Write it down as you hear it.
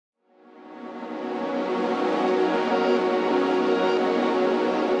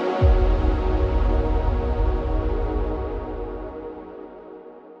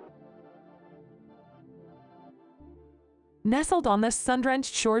Nestled on the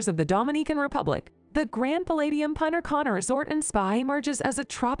sun-drenched shores of the Dominican Republic, the Grand Palladium Punta Cana Resort and Spa emerges as a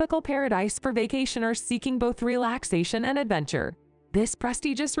tropical paradise for vacationers seeking both relaxation and adventure. This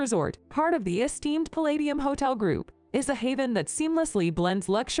prestigious resort, part of the esteemed Palladium Hotel Group, is a haven that seamlessly blends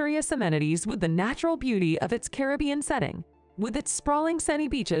luxurious amenities with the natural beauty of its Caribbean setting. With its sprawling sandy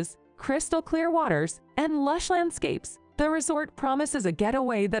beaches, crystal-clear waters, and lush landscapes, the resort promises a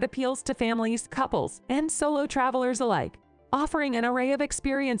getaway that appeals to families, couples, and solo travelers alike, offering an array of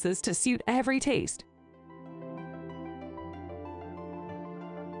experiences to suit every taste.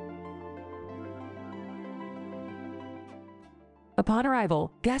 Upon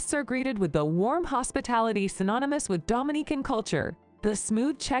arrival, guests are greeted with the warm hospitality synonymous with Dominican culture. The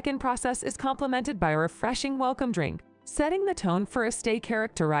smooth check-in process is complemented by a refreshing welcome drink, setting the tone for a stay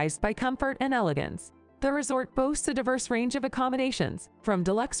characterized by comfort and elegance. The resort boasts a diverse range of accommodations, from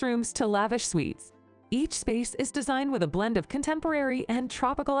deluxe rooms to lavish suites. Each space is designed with a blend of contemporary and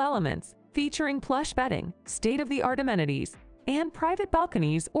tropical elements, featuring plush bedding, state-of-the-art amenities, and private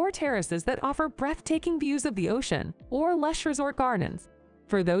balconies or terraces that offer breathtaking views of the ocean or lush resort gardens.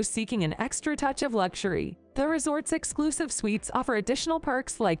 For those seeking an extra touch of luxury, the resort's exclusive suites offer additional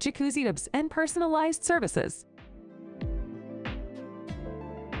perks like jacuzzi tubs and personalized services.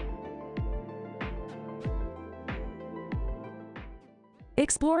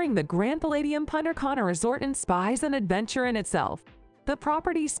 Exploring the Grand Palladium Punta Cana Resort and Spa is an adventure in itself. The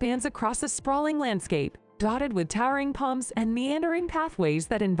property spans across a sprawling landscape, dotted with towering palms and meandering pathways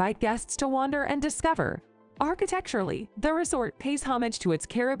that invite guests to wander and discover. Architecturally, the resort pays homage to its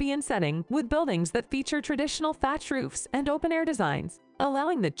Caribbean setting with buildings that feature traditional thatch roofs and open-air designs,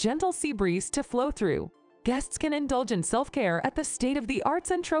 allowing the gentle sea breeze to flow through. Guests can indulge in self-care at the state-of-the-art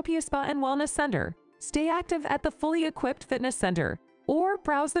Centropia Spa and Wellness Center, stay active at the fully equipped fitness center, or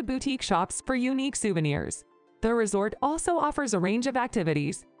browse the boutique shops for unique souvenirs. The resort also offers a range of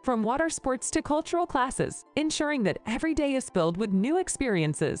activities, from water sports to cultural classes, ensuring that every day is filled with new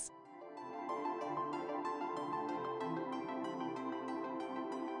experiences.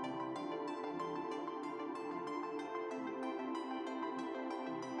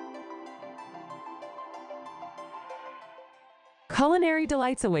 Culinary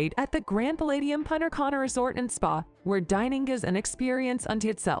delights await at the Grand Palladium Punta Cana Resort and Spa, where dining is an experience unto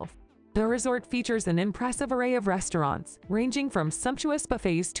itself. The resort features an impressive array of restaurants, ranging from sumptuous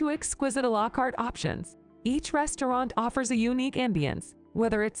buffets to exquisite a la carte options. Each restaurant offers a unique ambience,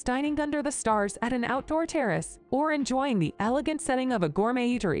 whether it's dining under the stars at an outdoor terrace or enjoying the elegant setting of a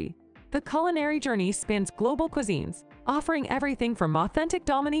gourmet eatery. The culinary journey spans global cuisines, offering everything from authentic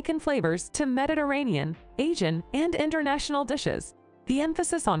Dominican flavors to Mediterranean, Asian, and international dishes. The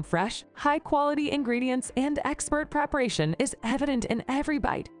emphasis on fresh, high-quality ingredients and expert preparation is evident in every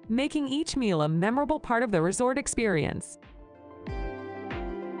bite, making each meal a memorable part of the resort experience.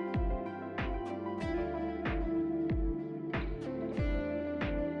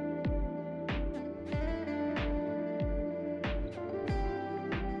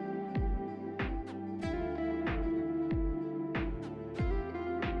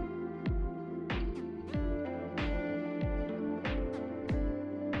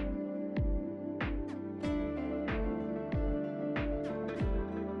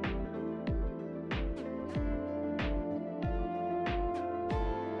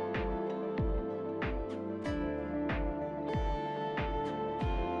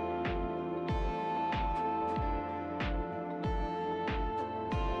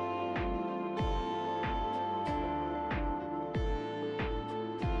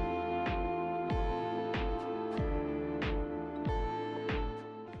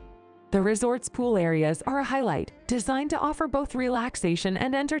 The resort's pool areas are a highlight, designed to offer both relaxation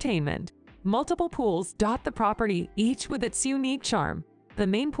and entertainment. Multiple pools dot the property, each with its unique charm. The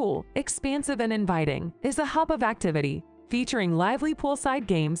main pool, expansive and inviting, is a hub of activity, featuring lively poolside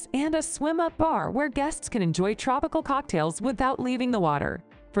games and a swim-up bar where guests can enjoy tropical cocktails without leaving the water.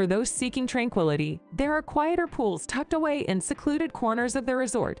 For those seeking tranquility, there are quieter pools tucked away in secluded corners of the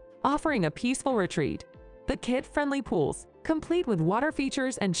resort, offering a peaceful retreat. The kid-friendly pools, complete with water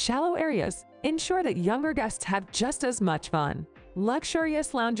features and shallow areas, ensure that younger guests have just as much fun.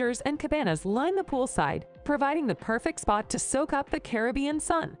 Luxurious loungers and cabanas line the poolside, providing the perfect spot to soak up the Caribbean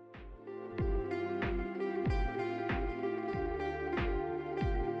sun.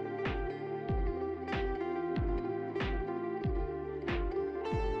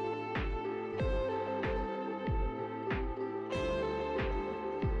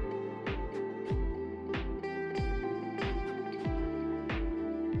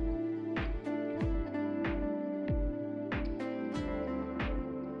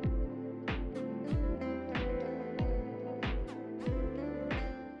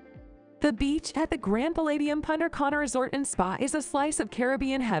 The beach at the Grand Palladium Punta Cana Resort and Spa is a slice of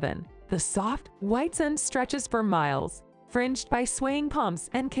Caribbean heaven. The soft, white sand stretches for miles, fringed by swaying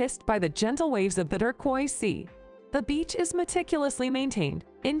palms and kissed by the gentle waves of the turquoise sea. The beach is meticulously maintained,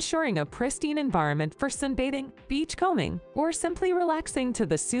 ensuring a pristine environment for sunbathing, beach combing, or simply relaxing to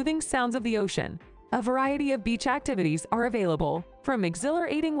the soothing sounds of the ocean. A variety of beach activities are available, from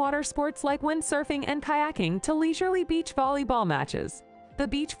exhilarating water sports like windsurfing and kayaking to leisurely beach volleyball matches. The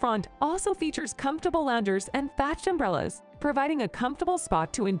beachfront also features comfortable loungers and thatched umbrellas, providing a comfortable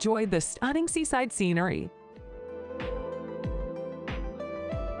spot to enjoy the stunning seaside scenery.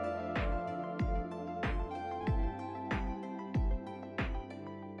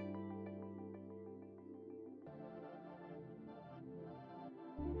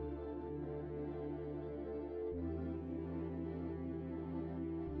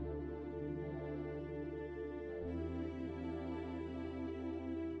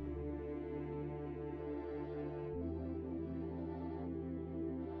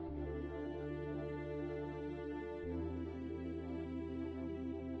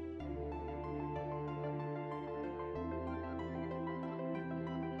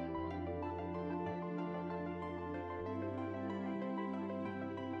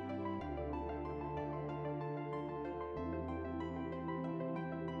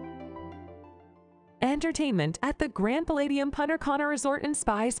 Entertainment at the Grand Palladium Punta Cana Resort and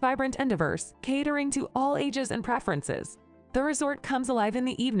Spa is vibrant and diverse, catering to all ages and preferences. The resort comes alive in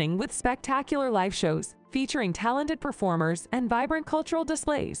the evening with spectacular live shows, featuring talented performers and vibrant cultural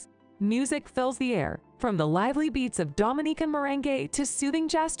displays. Music fills the air, from the lively beats of Dominican merengue to soothing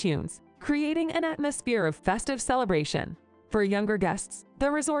jazz tunes, creating an atmosphere of festive celebration. For younger guests,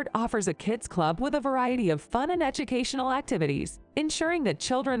 the resort offers a kids club with a variety of fun and educational activities, ensuring that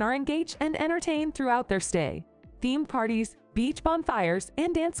children are engaged and entertained throughout their stay. Themed parties, beach bonfires,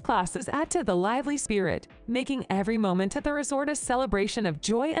 and dance classes add to the lively spirit, making every moment at the resort a celebration of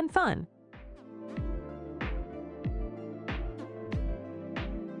joy and fun.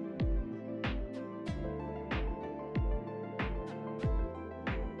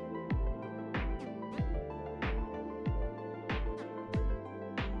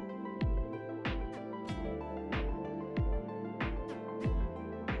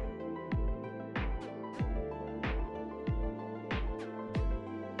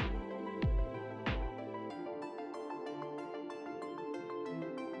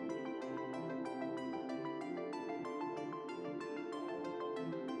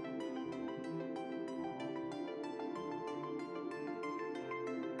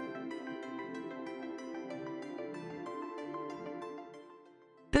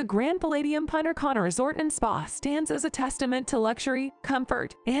 The Grand Palladium Punta Cana Resort and Spa stands as a testament to luxury,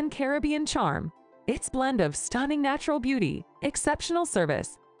 comfort, and Caribbean charm. Its blend of stunning natural beauty, exceptional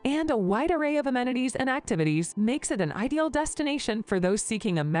service, and a wide array of amenities and activities makes it an ideal destination for those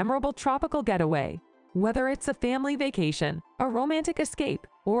seeking a memorable tropical getaway. Whether it's a family vacation, a romantic escape,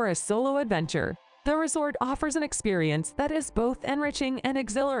 or a solo adventure, the resort offers an experience that is both enriching and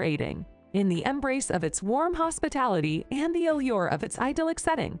exhilarating. In the embrace of its warm hospitality and the allure of its idyllic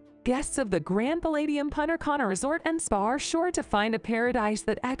setting, guests of the Grand Palladium Punta Cana Resort and Spa are sure to find a paradise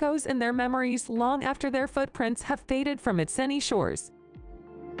that echoes in their memories long after their footprints have faded from its sunny shores.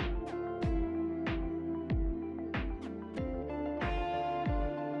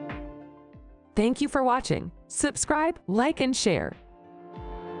 Thank you for watching. Subscribe, like, and share.